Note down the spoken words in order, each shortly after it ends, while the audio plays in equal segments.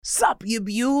Sup, you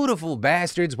beautiful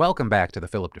bastards. Welcome back to the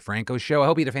Philip DeFranco Show. I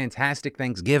hope you had a fantastic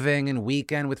Thanksgiving and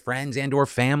weekend with friends and or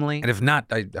family. And if not,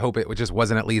 I hope it just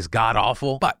wasn't at least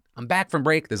god-awful. But I'm back from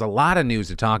break. There's a lot of news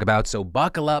to talk about, so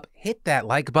buckle up, hit that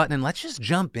like button, and let's just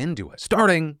jump into it.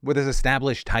 Starting with this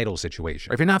established title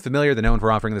situation. If you're not familiar, they're known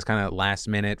for offering this kind of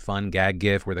last-minute fun gag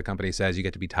gift where the company says you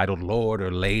get to be titled Lord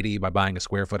or Lady by buying a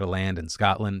square foot of land in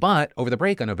Scotland. But over the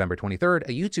break on November 23rd,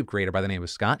 a YouTube creator by the name of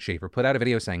Scott Shapiro put out a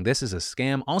video saying this is a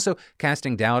scam, also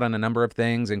casting doubt on a number of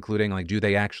things, including do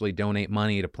they actually donate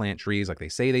money to plant trees like they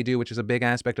say they do, which is a big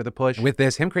aspect of the push. With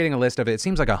this, him creating a list of it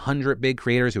seems like 100 big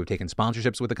creators who have taken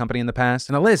sponsorships with the company in the past.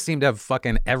 And the list seemed to have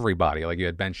fucking everybody. You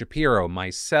had Ben Shapiro,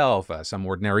 myself, Some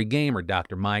Ordinary Gamer,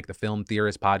 Dr. Mike, the Film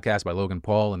Theorist podcast by Logan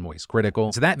Paul and Moist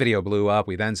Critical. So that video blew up.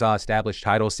 We then saw established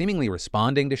titles seemingly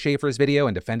responding to Schaefer's video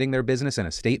and defending their business in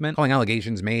a statement, calling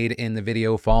allegations made in the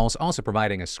video false, also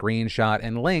providing a screenshot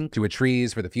and link to a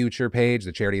Trees for the Future page,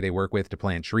 the charity they work with to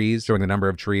plant trees, showing the number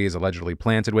of trees allegedly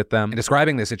planted with them, and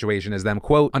describing the situation as them,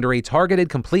 quote, under a targeted,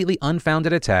 completely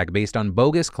unfounded attack based on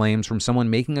bogus claims from someone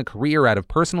making a career out of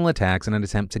personal attacks in an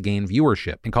attempt to gain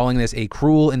viewership, and calling this a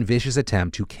cruel and vicious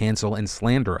attempt to cancel and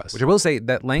slander us. Which I will say,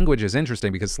 that language is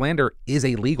interesting because slander is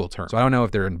a legal term. So I don't know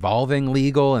if they're involving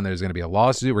legal and there's going to be a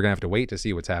lawsuit. We're going to have to wait to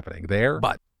see what's happening there.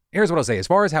 But here's what I'll say. As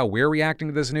far as how we're reacting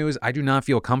to this news, I do not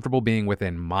feel comfortable being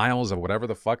within miles of whatever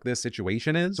the fuck this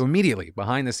situation is. So immediately,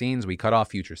 behind the scenes, we cut off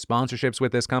future sponsorships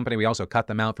with this company. We also cut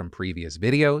them out from previous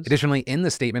videos. Additionally, in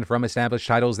the statement from established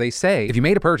titles, they say, if you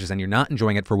made a purchase and you're not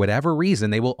enjoying it for whatever reason,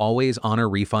 they will always honor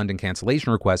refund and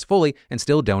cancellation requests fully and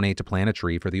still donate to plant a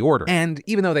tree for the order. And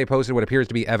even though they posted what appears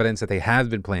to be evidence that they have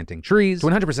been planting trees, to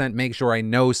 100% make sure I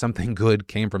know something good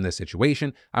came from this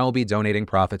situation, I will be donating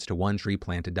profits to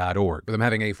onetreeplanted.org, with them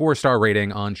having a 4-star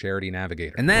rating on Charity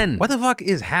Navigator. And then, what the fuck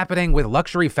is happening with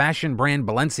luxury fashion brand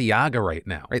Balenciaga right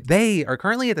now? They are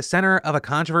currently at the center of a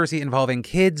controversy involving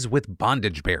kids with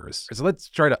bondage bears. So let's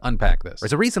try to unpack this.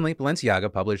 So recently,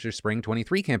 Balenciaga published their Spring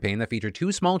 23 campaign that featured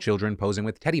 2 small children posing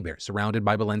with teddy bears surrounded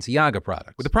by Balenciaga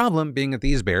products. With the problem being that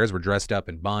these bears were dressed up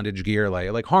in bondage gear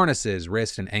like harnesses,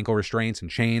 wrist and ankle restraints,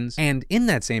 and chains. And in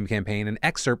that same campaign, an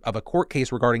excerpt of a court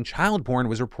case regarding child porn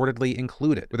was reportedly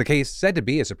included, with the case said to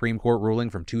be a Supreme Court ruling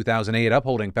from 2008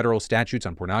 upholding federal statutes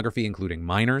on pornography, including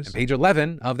minors. And page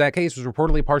 11 of that case was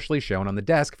reportedly partially shown on the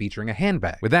desk featuring a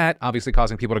handbag. With that, obviously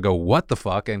causing people to go, what the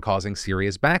fuck, and causing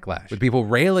serious backlash, with people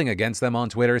railing against them on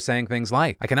Twitter saying things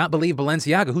like, I cannot believe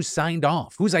Balenciaga, who signed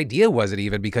off? Whose idea was it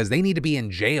even? Because they need to be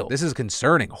in jail. This is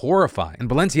concerning, horrifying. And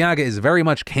Balenciaga is very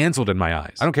much canceled in my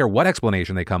eyes. I don't care what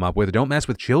explanation they come up with, don't mess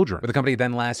with children. With the company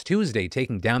then last Tuesday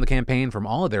taking down the campaign from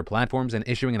all of their platforms and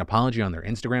issuing an apology on their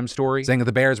Instagram story, saying that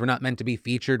the bears were not meant to be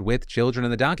featured with children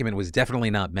and the document was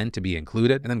definitely not meant to be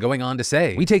included, and then going on to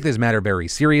say, we take this matter very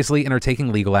seriously and are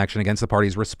taking legal action against the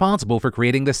parties responsible for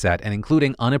creating the set and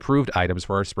including unapproved items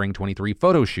for our Spring 23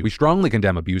 photo shoot. We strongly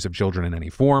condemn abuse of children in any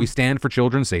form. We stand for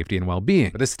children's safety and well-being.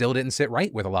 But this still didn't sit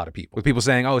right with a lot of people, with people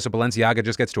saying, oh, so Balenciaga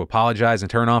just gets to apologize and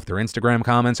turn off their Instagram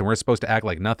comments and we're supposed to act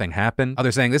like nothing happened.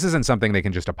 Others saying this isn't something they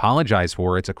can just apologize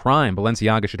for. It's a crime.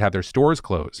 Balenciaga should have their stores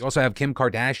closed. You also have Kim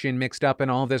Kardashian mixed up in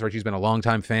all of this, where she's been a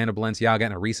longtime fan of Balenciaga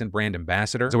and a recent brand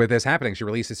ambassador. So with this happening, she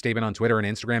released a statement on Twitter and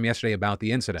Instagram yesterday about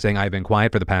the incident, saying, I've been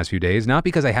quiet for the past few days, not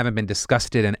because I haven't been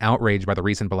disgusted and outraged by the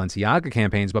recent Balenciaga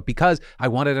campaigns, but because I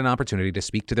wanted an opportunity to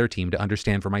speak to their team to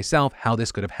understand for myself how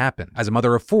this could have happened. As a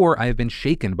mother of 4, I have been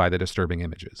shaken by the disturbing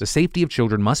images. The safety of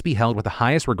children must be held with the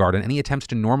highest regard, and any attempts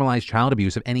to normalize child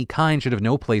abuse of any kind should have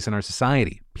no place in our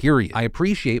society. Period. I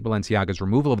appreciate Balenciaga's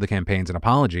removal of the campaigns and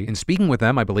apology. In speaking with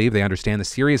them, I believe they understand the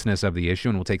seriousness of the issue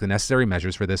and will take the necessary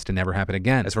measures for this to never happen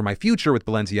again. As for my future with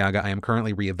Balenciaga, I am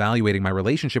currently reevaluating my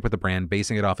relationship with the brand,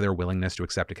 basing it off of their willingness to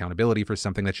accept accountability for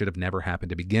something that should have never happened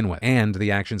to begin with, and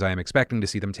the actions I am expecting to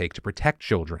see them take to protect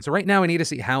children. So right now, I need to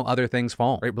see how other things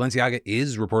fall. Balenciaga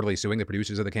is reportedly suing the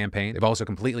producers of the campaign. They've also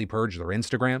completely purged their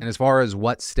Instagram. And as far as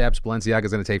what steps Balenciaga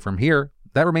is going to take from here,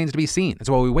 that remains to be seen. And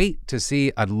so while we wait to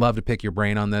see, I'd love to pick your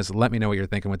brain on this. Let me know what you're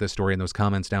thinking with this story in those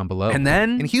comments down below. And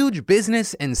then, in huge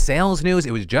business and sales news,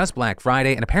 it was just Black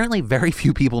Friday, and apparently very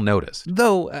few people noticed.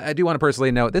 Though, I do want to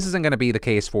personally note, this isn't going to be the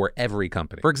case for every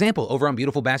company. For example, over on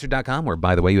beautifulbastard.com, where,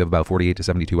 by the way, you have about 48 to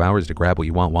 72 hours to grab what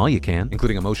you want while you can,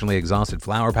 including emotionally exhausted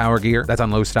flower power gear. That's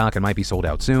on low stock and might be sold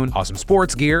out soon. Awesome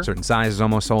sports gear. Certain sizes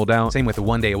almost sold out. Same with the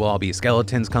one day it will all be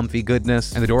skeletons comfy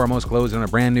goodness. And the door almost closed on a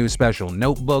brand new special.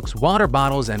 Notebooks, water bottles,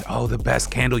 bottles, and oh, the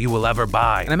best candle you will ever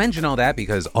buy. And I mention all that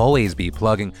because always be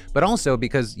plugging, but also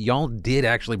because y'all did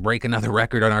actually break another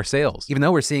record on our sales. Even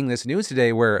though we're seeing this news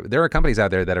today where there are companies out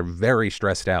there that are very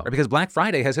stressed out, right? Because Black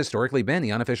Friday has historically been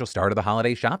the unofficial start of the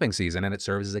holiday shopping season, and it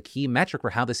serves as a key metric for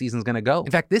how the season's gonna go.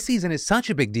 In fact, this season is such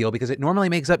a big deal because it normally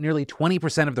makes up nearly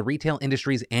 20% of the retail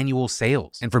industry's annual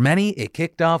sales. And for many, it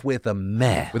kicked off with a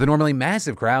meh. With the normally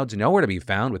massive crowds nowhere to be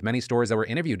found, with many stores that were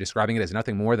interviewed describing it as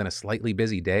nothing more than a slightly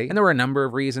busy day. And there were a number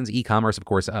of reasons, e-commerce, of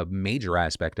course, a major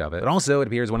aspect of it. But also, it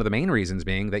appears one of the main reasons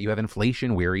being that you have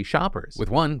inflation-weary shoppers. With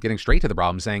one getting straight to the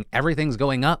problem saying everything's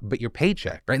going up but your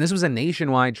paycheck, right? And this was a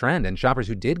nationwide trend, and shoppers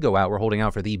who did go out were holding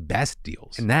out for the best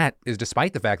deals. And that is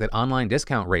despite the fact that online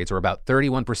discount rates were about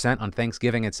 31% on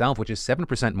Thanksgiving itself, which is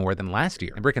 7% more than last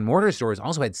year. And brick and mortar stores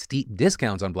also had steep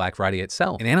discounts on Black Friday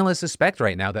itself. And analysts suspect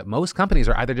right now that most companies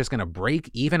are either just gonna break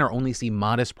even or only see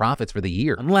modest profits for the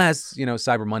year. Unless,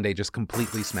 Cyber Monday just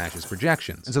completely smashes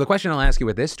projections. And so the question I'll ask you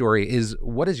with this story is,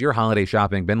 what has your holiday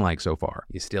shopping been like so far?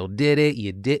 You still did it,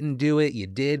 you didn't do it, you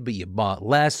did, but you bought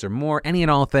less or more, any and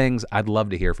all things. I'd love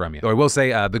to hear from you. Though I will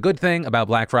say, the good thing about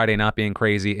Black Friday not being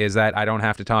crazy is that I don't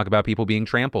have to talk about people being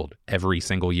trampled every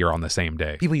single year on the same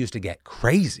day. People used to get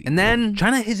crazy. And then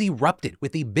China has erupted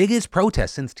with the biggest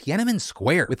protest since Tiananmen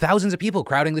Square, with thousands of people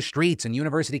crowding the streets and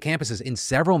university campuses in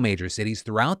several major cities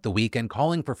throughout the weekend,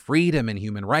 calling for freedom and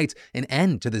human rights, an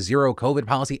end to the zero COVID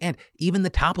policy, and even the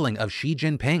toppling of Xi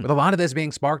Jinping. With a lot of this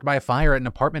being sparked by a fire at an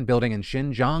apartment building in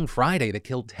Xinjiang Friday that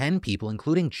killed 10 people,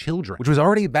 including children, which was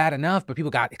already bad enough, but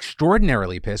people got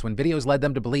extraordinarily pissed when videos led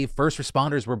them to believe first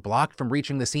responders were blocked from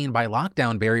reaching the scene by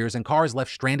lockdown barriers and cars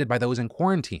left stranded by those in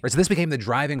quarantine. Right, so this became the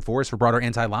driving force for broader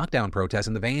anti-lockdown protests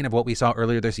in the vein of what we saw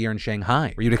earlier this year in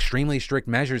Shanghai, where you had extremely strict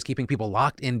measures keeping people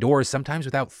locked indoors, sometimes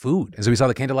without food. And so we saw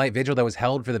the candlelight vigil that was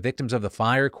held for the victims of the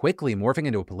fire quickly morphing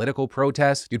into a political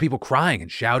protest. You had people crying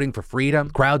and shouting for freedom,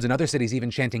 crowds in other cities even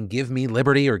chanting, "Give me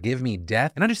liberty" or "Give me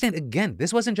death." And understand, again,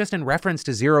 this wasn't just in reference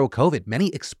to zero COVID. Many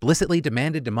explicitly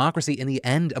demanded democracy and the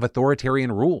end of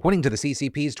authoritarian rule. Pointing to the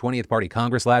CCP's 20th Party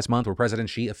Congress last month, where President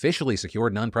Xi officially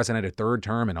secured an unprecedented third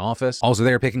term in office. Also,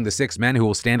 they are picking the 6 men who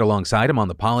will stand alongside him on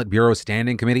the Politburo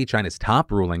Standing Committee, China's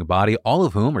top ruling body, all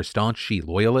of whom are staunch Xi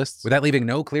loyalists, with that leaving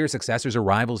no clear successors or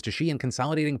rivals to Xi and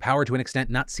consolidating power to an extent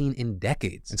not seen in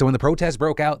decades. And so when the protests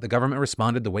broke out, the government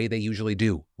responded the way they usually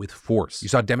do, with force. You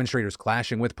saw demonstrators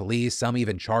clashing with police, some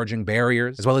even charging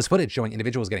barriers, as well as footage showing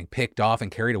individuals getting picked off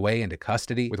and carried away into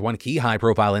custody, with one key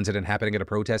high-profile incident happening at a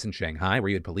protest in Shanghai where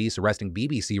you had police arresting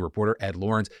BBC reporter Ed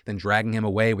Lawrence, then dragging him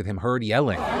away with him heard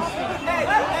yelling.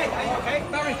 Hey,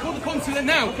 Barry, call the consulate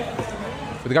now.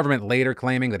 With the government later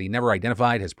claiming that he never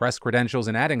identified his press credentials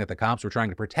and adding that the cops were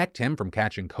trying to protect him from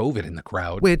catching COVID in the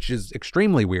crowd, which is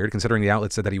extremely weird considering the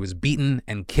outlet said that he was beaten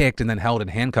and kicked and then held in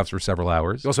handcuffs for several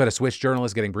hours. You also had a Swiss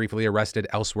journalist getting briefly arrested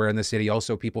elsewhere in the city,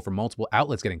 also people from multiple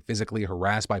outlets getting physically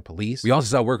harassed by police. We also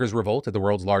saw workers revolt at the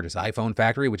world's largest iPhone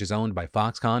factory, which is owned by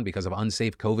Foxconn, because of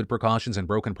unsafe COVID precautions and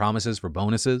broken promises for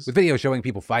bonuses, with videos showing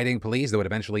people fighting police that would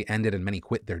eventually ended and many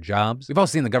quit their jobs. We've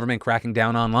also seen the government cracking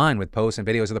down online with posts and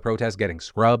videos of the protests getting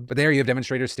scrubbed. But there you have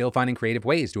demonstrators still finding creative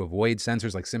ways to avoid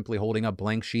censors, like simply holding up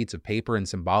blank sheets of paper in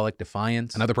symbolic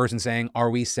defiance. Another person saying, "Are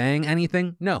we saying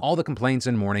anything? No, all the complaints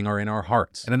and mourning are in our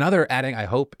hearts." And another adding, "I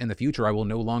hope in the future I will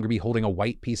no longer be holding a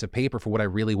white piece of paper for what I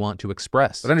really want to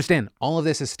express." But understand, all of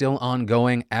this is still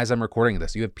ongoing as I'm recording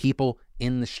this. You have people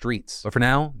in the streets. But for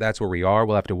now, that's where we are.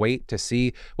 We'll have to wait to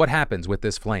see what happens with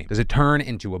this flame. Does it turn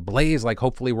into a blaze like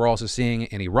hopefully we're also seeing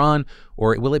in Iran,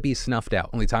 or will it be snuffed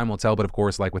out? Only time will tell, but of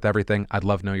course, like with everything, I'd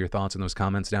love to know your thoughts in those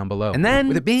comments down below. And then,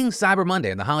 with it being Cyber Monday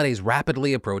and the holidays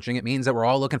rapidly approaching, it means that we're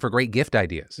all looking for great gift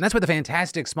ideas. And that's where the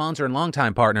fantastic sponsor and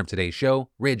longtime partner of today's show,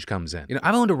 Ridge, comes in.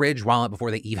 I've owned a Ridge wallet before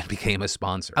they even became a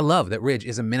sponsor. I love that Ridge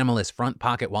is a minimalist front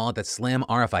pocket wallet that's slim,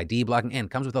 RFID blocking,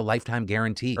 and comes with a lifetime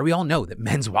guarantee. Or we all know that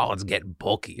men's wallets get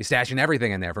bulky. You stash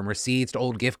everything in there, from receipts to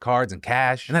old gift cards and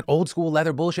cash. And that old school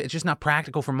leather bullshit, it's just not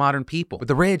practical for modern people. With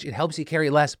the Ridge, it helps you carry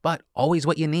less, but always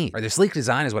what you need. Their sleek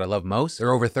design is what I love most. There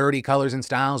are over 30 colors and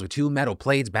styles with 2 metal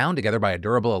plates bound together by a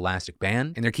durable elastic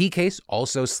band. And their key case,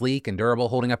 also sleek and durable,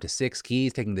 holding up to 6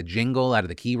 keys, taking the jingle out of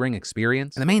the keyring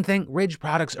experience. And the main thing, Ridge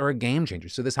products are a game changer.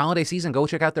 So this holiday season, go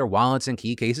check out their wallets and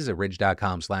key cases at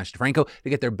ridge.com/DeFranco to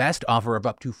get their best offer of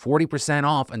up to 40%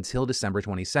 off until December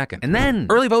 22nd. And then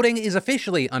early voting is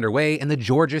officially underway in the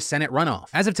Georgia Senate runoff.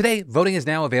 As of today, voting is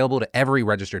now available to every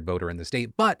registered voter in the state,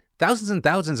 but thousands and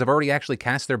thousands have already actually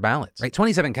cast their ballots, right?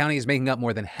 27 counties making up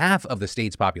more than half of the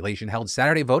state's population held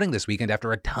Saturday voting this weekend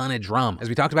after a ton of drama. As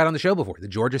we talked about on the show before, the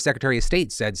Georgia Secretary of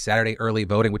State said Saturday early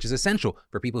voting, which is essential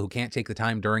for people who can't take the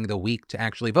time during the week to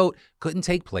actually vote, couldn't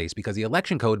take place because the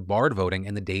election code barred voting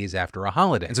in the days after a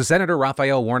holiday. And so Senator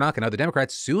Raphael Warnock and other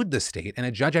Democrats sued the state, and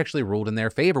a judge actually ruled in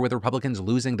their favor, with Republicans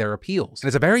losing their appeals. And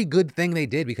it's a very good thing they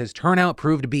did, because turnout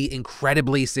proved to be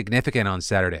incredibly significant on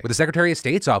Saturday, with the Secretary of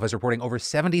State's office reporting over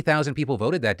 70,000 people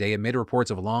voted that day amid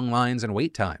reports of long lines and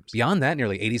wait times. Beyond that,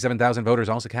 nearly 87,000 voters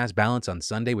also cast ballots on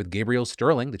Sunday, with Gabriel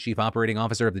Sterling, the chief operating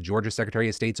officer of the Georgia Secretary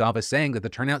of State's office, saying that the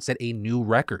turnout set a new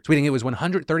record, tweeting it was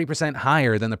 130%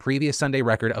 higher than the previous Sunday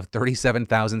record of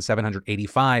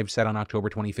 37,785 set on October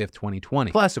 25th,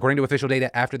 2020. Plus, according to official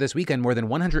data, after this weekend, more than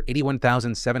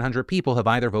 181,700 people have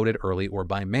either voted early or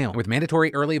by mail. And with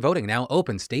mandatory early voting now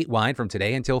open statewide from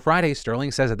today until Friday,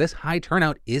 Sterling says that this high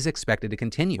turnout is expected to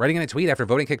continue. Writing in a tweet after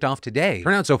voting kicked off today,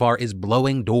 turnout so far is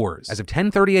blowing doors. As of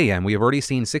 10:30 a.m., we have already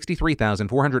seen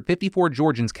 63,454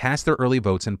 Georgians cast their early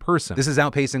votes in person. This is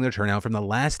outpacing the turnout from the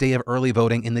last day of early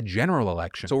voting in the general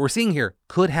election. So what we're seeing here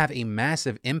could have a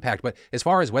massive impact, but as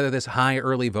far as whether this high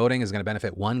early voting is going to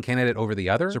benefit one candidate over the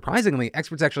other, surprisingly,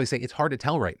 experts actually say it's hard to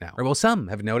tell right now. Or well, some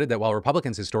have noted that while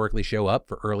Republicans historically show up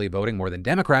for early voting more than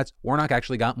Democrats, Warnock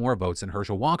actually got more votes than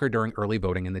Herschel Walker during early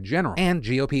voting in the general. And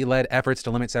GOP-led efforts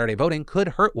to limit Saturday voting could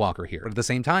hurt Walker here. But at the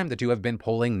same time, the two have been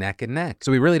polling neck and neck.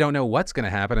 So we really don't know what's going to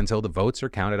happen until the votes are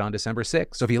counted on December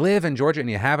 6th. So if you live in Georgia and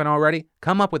you haven't already,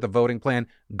 come up with a voting plan,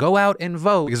 go out and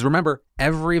vote. Because remember,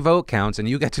 every vote counts, and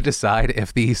you get to decide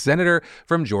if the senator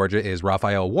from Georgia is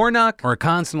Raphael Warnock or a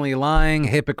constantly lying,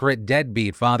 hypocrite,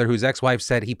 deadbeat father whose ex-wife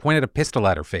said he pointed a pistol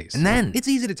at her face. And then it's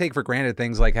easy to take for granted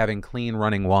things like having clean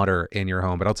running water in your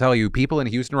home. But I'll tell you, people in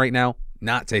Houston right now,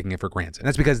 not taking it for granted. And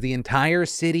that's because the entire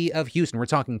city of Houston, we're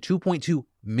talking 2.2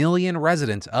 million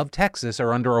residents of Texas,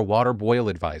 are under a water boil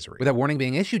advisory, with that warning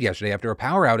being issued yesterday after a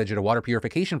power outage at a water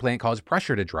purification plant caused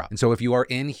pressure to drop. And so if you are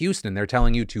in Houston, they're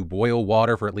telling you to boil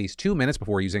water for at least 2 minutes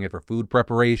before using it for food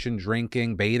preparation,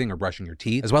 drinking, bathing, or brushing your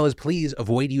teeth, as well as please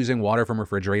avoid using water from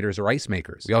refrigerators or ice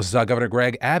makers. We also saw Governor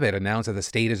Greg Abbott announce that the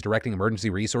state is directing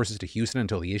emergency resources to Houston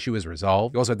until the issue is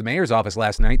resolved. We also had the mayor's office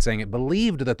last night saying it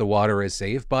believed that the water is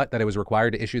safe, but that it was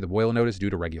required to issue the boil notice due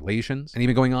to regulations, and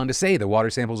even going on to say the water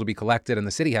samples will be collected and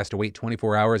the city has to wait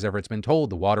 24 hours after it's been told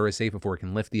the water is safe before it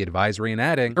can lift the advisory, and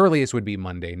adding earliest would be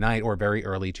Monday night or very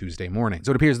early Tuesday morning.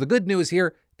 So it appears the good news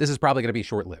here, this is probably going to be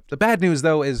short-lived. The bad news,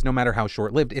 though, is no matter how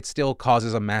short-lived, it still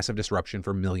causes a massive disruption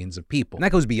for millions of people. And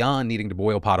that goes beyond needing to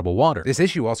boil potable water. This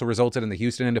issue also resulted in the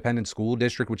Houston Independent School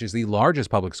District, which is the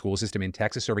largest public school system in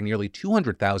Texas, serving nearly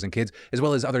 200,000 kids, as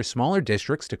well as other smaller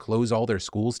districts, to close all their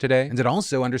schools today. And it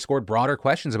also underscored broader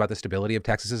questions about the stability of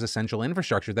Texas's essential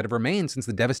infrastructure that have remained since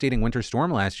the devastating winter storm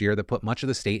last year that put much of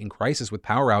the state in crisis with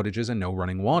power outages and no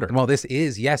running water. And while this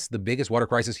is, yes, the biggest water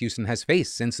crisis Houston has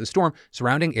faced since the storm,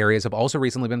 surrounding areas have also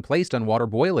recently been placed on water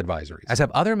boil advisories, as have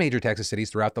other major Texas cities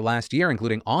throughout the last year,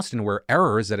 including Austin, where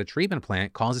errors at a treatment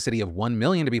plant caused a city of 1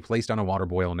 million to be placed on a water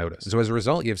boil notice. So as a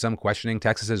result, you have some questioning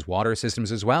Texas's water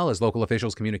systems, as well as local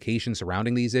officials' communication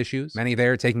surrounding these issues. Many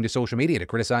there taking to social media to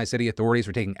criticize city authorities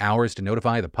for taking hours to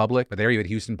notify the public. But there you had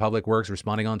Houston Public Works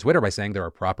responding on Twitter by saying there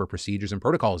are proper procedures and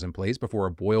protocols in place before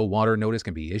a boil water notice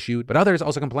can be issued. But others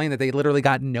also complained that they literally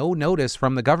got no notice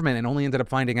from the government and only ended up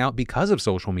finding out because of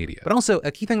social media. But also,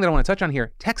 a key thing that I want to touch on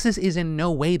here, Texas is in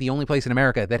no way the only place in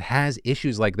America that has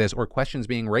issues like this or questions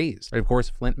being raised. But of course,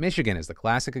 Flint, Michigan is the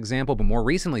classic example, but more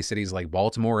recently, cities like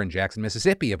Baltimore and Jackson,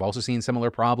 Mississippi have also seen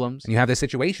similar problems. And you have this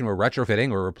situation where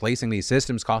retrofitting or replacing these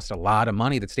systems costs a lot of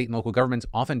money that state and local governments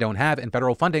often don't have, and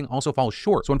federal funding also falls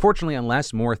short. So unfortunately,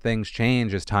 unless more things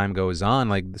change as time goes on,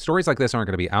 like, the stories like this aren't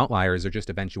going to be outliers, they're just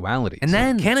eventualities. And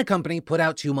then, can a company put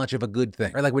out too much of a good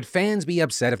thing? Or like, would fans be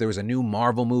upset if there was a new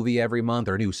Marvel movie every month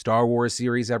or a new Star Wars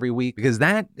series every week? Because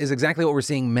that is exactly what we're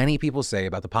seeing many people say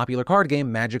about the popular card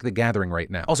game Magic the Gathering right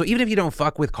now. Also, even if you don't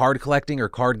fuck with card collecting or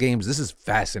card games, this is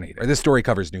fascinating. This story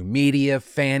covers new media,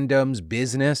 fandoms,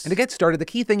 business. And to get started, the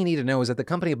key thing you need to know is that the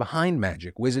company behind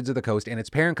Magic, Wizards of the Coast, and its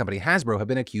parent company Hasbro have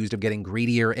been accused of getting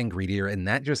greedier and greedier, and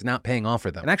that just not paying off for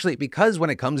them. And actually, because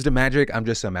when it comes to Magic, I'm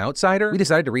just some outsider, we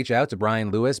decided to reach out to Brian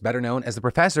Lewis, better known as the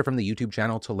professor from the YouTube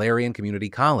channel Tolarian Community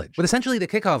College, with essentially the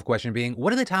kickoff question being,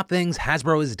 what are the top things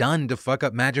Hasbro has done to fuck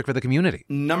up Magic for the community?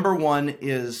 Number one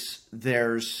is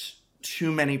there's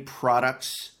too many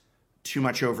products, too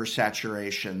much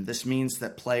oversaturation. This means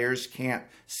that players can't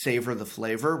savor the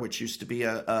flavor, which used to be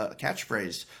a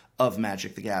catchphrase of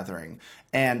Magic the Gathering,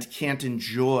 and can't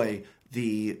enjoy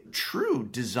the true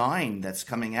design that's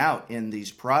coming out in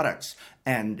these products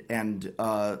and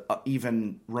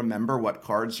even remember what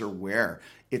cards are where.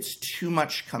 It's too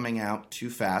much coming out too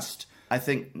fast. I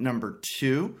think number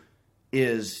 2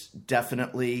 is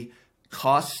definitely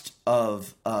cost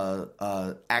of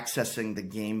accessing the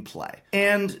gameplay.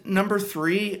 And number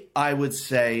 3, I would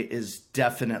say, is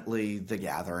definitely the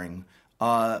gathering.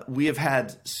 We have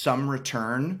had some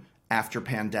return after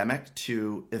pandemic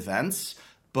to events,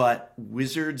 but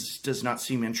Wizards does not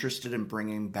seem interested in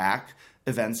bringing back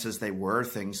events as they were,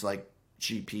 things like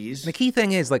GPs. The key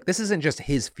thing is, like, this isn't just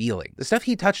his feeling. The stuff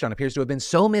he touched on appears to have been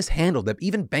so mishandled that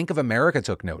even Bank of America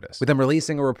took notice, with them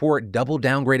releasing a report double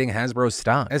downgrading Hasbro's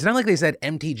stock. And it's not like they said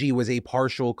MTG was a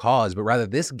partial cause, but rather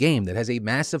this game that has a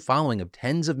massive following of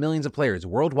tens of millions of players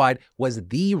worldwide was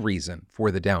the reason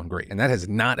for the downgrade. And that has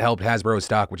not helped Hasbro's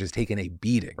stock, which has taken a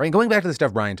beating. Right? And going back to the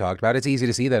stuff Brian talked about, it's easy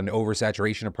to see that an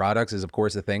oversaturation of products is, of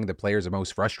course, the thing that players are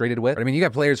most frustrated with. But I mean, you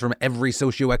got players from every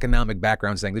socioeconomic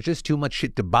background saying there's just too much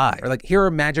shit to buy. Or like, here are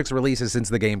Magic's releases since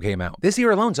the game came out. This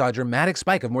year alone saw a dramatic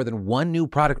spike of more than one new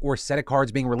product or set of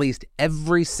cards being released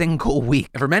every single week.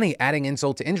 And for many, adding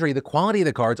insult to injury, the quality of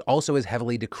the cards also is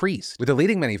heavily decreased, with it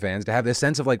leading many fans to have this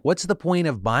sense of like, what's the point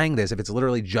of buying this if it's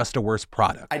literally just a worse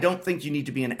product? I don't think you need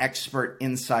to be an expert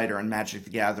insider on Magic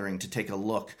the Gathering to take a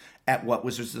look at what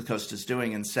Wizards of the Coast is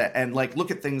doing and like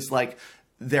look at things like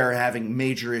they're having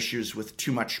major issues with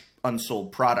too much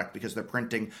unsold product because they're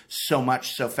printing so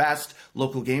much so fast.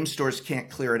 Local game stores can't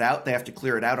clear it out. They have to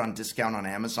clear it out on discount on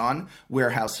Amazon.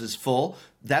 Warehouse is full.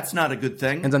 That's not a good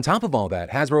thing. And on top of all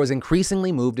that, Hasbro has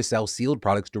increasingly moved to sell sealed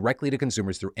products directly to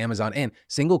consumers through Amazon and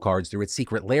single cards through its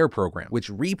Secret Lair program, which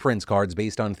reprints cards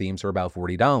based on themes for about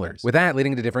 $40. With that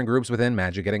leading to different groups within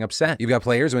Magic getting upset. You've got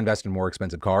players who invest in more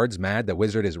expensive cards, mad that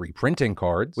Wizard is reprinting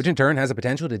cards, which in turn has the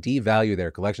potential to devalue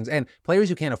their collections, and players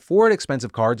who can't afford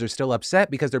expensive cards are still upset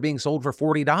because they're being sold for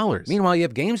 $40. Meanwhile, you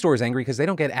have game stores angry because they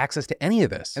don't get access to any of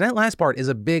this. And that last part is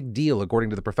a big deal, according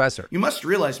to the professor. You must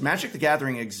realize Magic the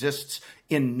Gathering exists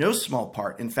in no small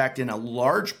part, in fact, in a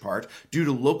large part, due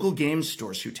to local game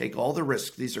stores who take all the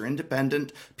risk. These are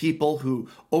independent people who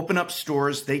open up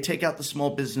stores, they take out the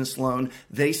small business loan,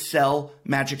 they sell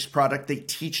Magic's product, they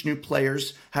teach new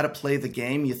players how to play the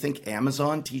game. You think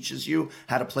Amazon teaches you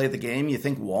how to play the game? You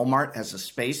think Walmart has a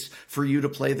space for you to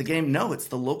play the game? No, it's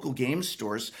the local game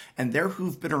stores, and they're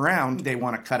who've been around. They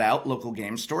want to cut out local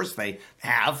game stores. They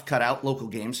have cut out local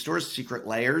game stores. Secret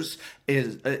Layers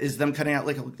is them cutting out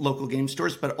like local game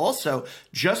stores, but also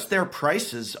just their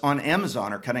prices on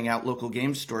Amazon are cutting out local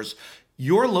game stores.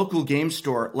 Your local game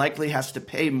store likely has to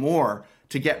pay more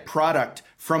to get product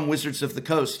from Wizards of the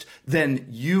Coast than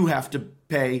you have to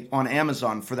pay on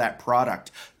Amazon for that product.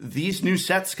 These new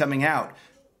sets coming out,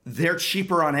 they're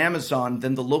cheaper on Amazon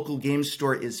than the local game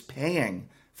store is paying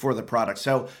for the product.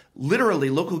 So literally,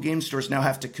 local game stores now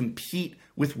have to compete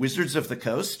with Wizards of the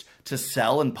Coast to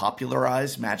sell and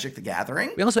popularize Magic the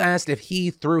Gathering. We also asked if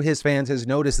he, through his fans, has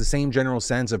noticed the same general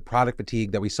sense of product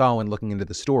fatigue that we saw when looking into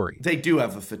the story. They do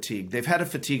have a fatigue. They've had a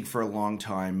fatigue for a long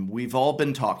time. We've all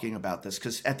been talking about this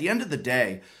because at the end of the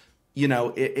day, you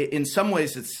know, in some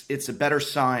ways, it's a better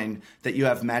sign that you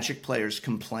have Magic players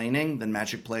complaining than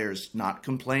Magic players not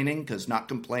complaining, because not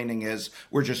complaining is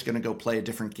we're just going to go play a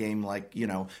different game like, you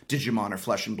know, Digimon or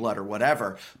Flesh and Blood or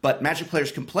whatever. But Magic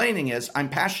players complaining is I'm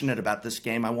passionate about this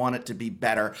game. I want it to be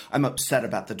better. I'm upset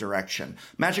about the direction.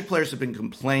 Magic players have been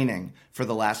complaining for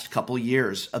the last couple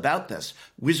years about this.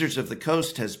 Wizards of the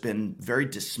Coast has been very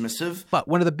dismissive. But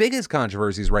one of the biggest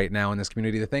controversies right now in this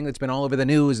community, the thing that's been all over the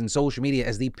news and social media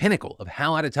as the pinnacle of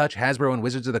how out of touch Hasbro and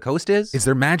Wizards of the Coast is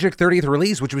their Magic 30th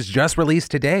release, which was just released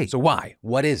today. So why?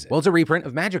 What is it? Well, it's a reprint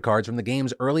of Magic cards from the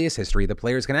game's earliest history that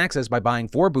players can access by buying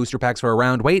 4 booster packs for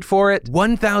around, wait for it,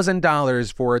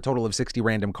 $1,000 for a total of 60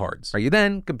 random cards. You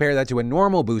then compare that to a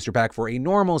normal booster pack for a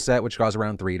normal set, which costs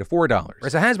around $3 to $4.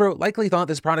 So Hasbro likely thought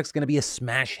this product's going to be a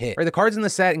smash hit. The cards in the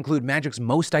set include Magic's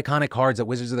most iconic cards that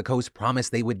Wizards of the Coast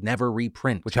promised they would never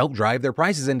reprint, which helped drive their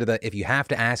prices into the if you have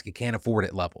to ask, you can't afford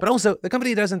it level. But also, the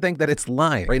company doesn't think that it's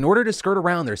lying. In order to skirt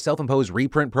around their self-imposed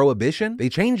reprint prohibition, they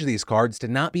changed these cards to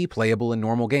not be playable in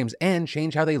normal games and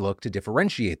change how they look to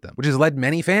differentiate them, which has led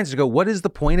many fans to go, what is the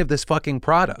point of this fucking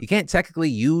product? You can't technically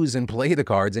use and play the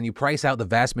cards, and you price out the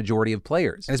vast majority of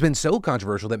players. And it's been so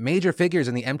controversial that major figures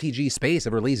in the MTG space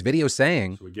have released videos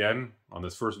saying, so again, on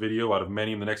this first video out of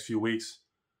many in the next few weeks,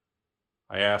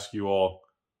 I ask you all,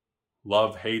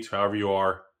 love, hate, however you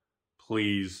are,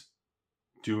 please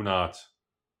do not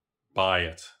buy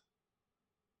it.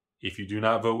 If you do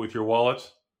not vote with your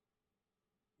wallet,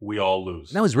 we all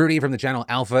lose. And that was Rudy from the channel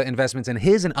Alpha Investments, and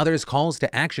his and others' calls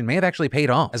to action may have actually paid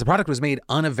off, as the product was made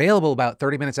unavailable about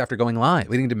 30 minutes after going live,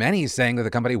 leading to many saying that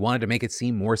the company wanted to make it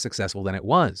seem more successful than it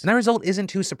was. And that result isn't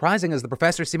too surprising, as the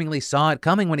professor seemingly saw it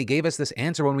coming when he gave us this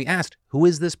answer when we asked, who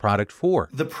is this product for?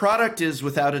 The product is,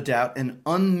 without a doubt, an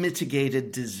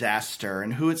unmitigated disaster,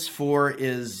 and who it's for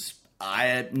is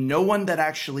no one that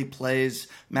actually plays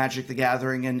Magic the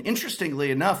Gathering, and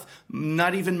interestingly enough,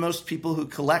 not even most people who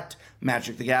collect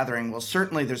Magic the Gathering. Well,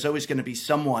 certainly there's always going to be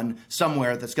someone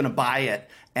somewhere that's going to buy it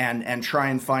and try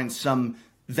and find some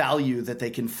value that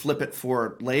they can flip it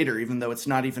for later, even though it's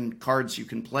not even cards you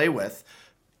can play with.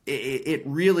 It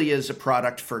really is a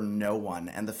product for no one.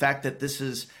 And the fact that this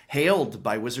is hailed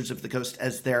by Wizards of the Coast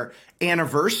as their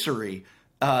anniversary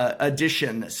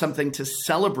edition, something to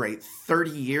celebrate 30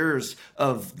 years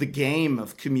of the game,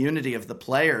 of community, of the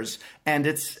players. And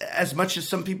it's as much as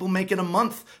some people make it a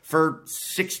month for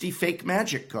 60 fake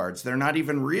Magic cards. They're not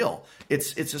even real.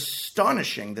 It's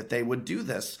astonishing that they would do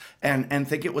this and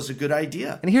think it was a good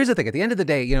idea. And here's the thing, at the end of the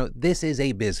day, this is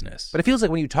a business. But it feels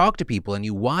like when you talk to people and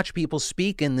you watch people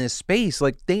speak in this space,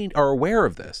 like they are aware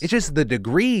of this. It's just the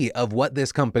degree of what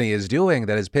this company is doing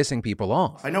that is pissing people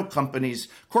off. I know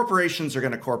corporations are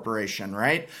going to corporation,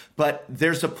 right? But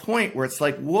there's a point where it's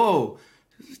like, whoa,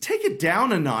 take it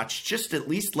down a notch. Just at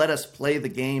least let us play the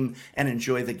game and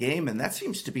enjoy the game. And that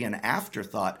seems to be an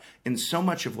afterthought in so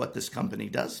much of what this company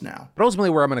does now. But ultimately,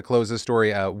 where I'm going to close this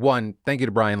story, one, thank you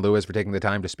to Brian Lewis for taking the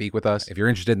time to speak with us. If you're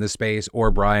interested in this space,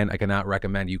 or Brian, I cannot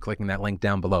recommend you clicking that link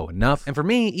down below enough. And for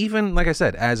me, even like I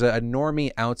said, as a normie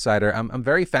outsider, I'm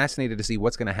very fascinated to see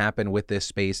what's going to happen with this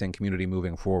space and community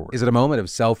moving forward. Is it a moment of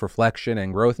self-reflection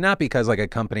and growth? Not because like a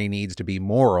company needs to be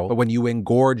moral, but when you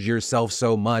engorge yourself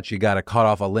so much, you got to cut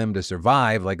off a limb to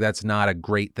survive. Like that's not a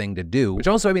great thing to do, which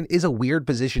also, is a weird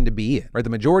position to be in, right? The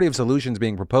majority of solutions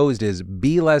being proposed is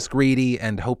be less greedy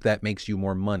and hope that makes you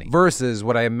more money, versus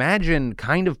what I imagine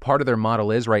kind of part of their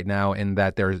model is right now, in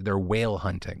that they're whale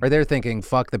hunting, right? They're thinking,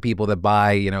 fuck the people that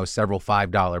buy, several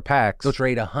 $5 packs. They'll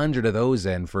trade 100 of those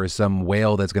in for some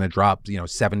whale that's going to drop,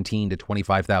 $17,000 to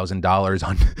 $25,000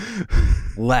 on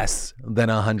less than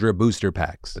 100 booster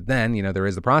packs. But then, there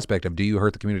is the prospect of, do you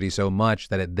hurt the community so much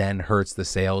that it then hurts the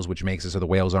sales, which makes it so the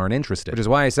whales aren't interested? Which is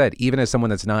why I said, even as someone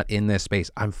that's not in this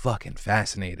space, I'm fucking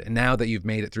fascinated. And now that you've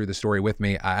made it through the story with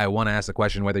me, I want to ask the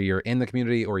question, whether you're in the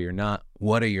community or you're not,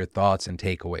 what are your thoughts and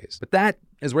takeaways? But that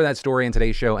is where that story in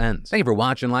today's show ends. Thank you for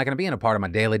watching, liking, and being a part of my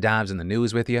daily dives in the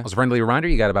news with you. As a friendly reminder,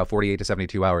 you got about 48 to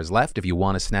 72 hours left if you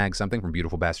want to snag something from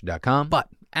beautifulbastard.com. But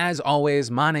as always,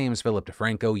 my name's Philip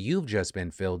DeFranco. You've just been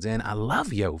filled in. I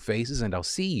love yo faces, and I'll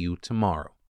see you tomorrow.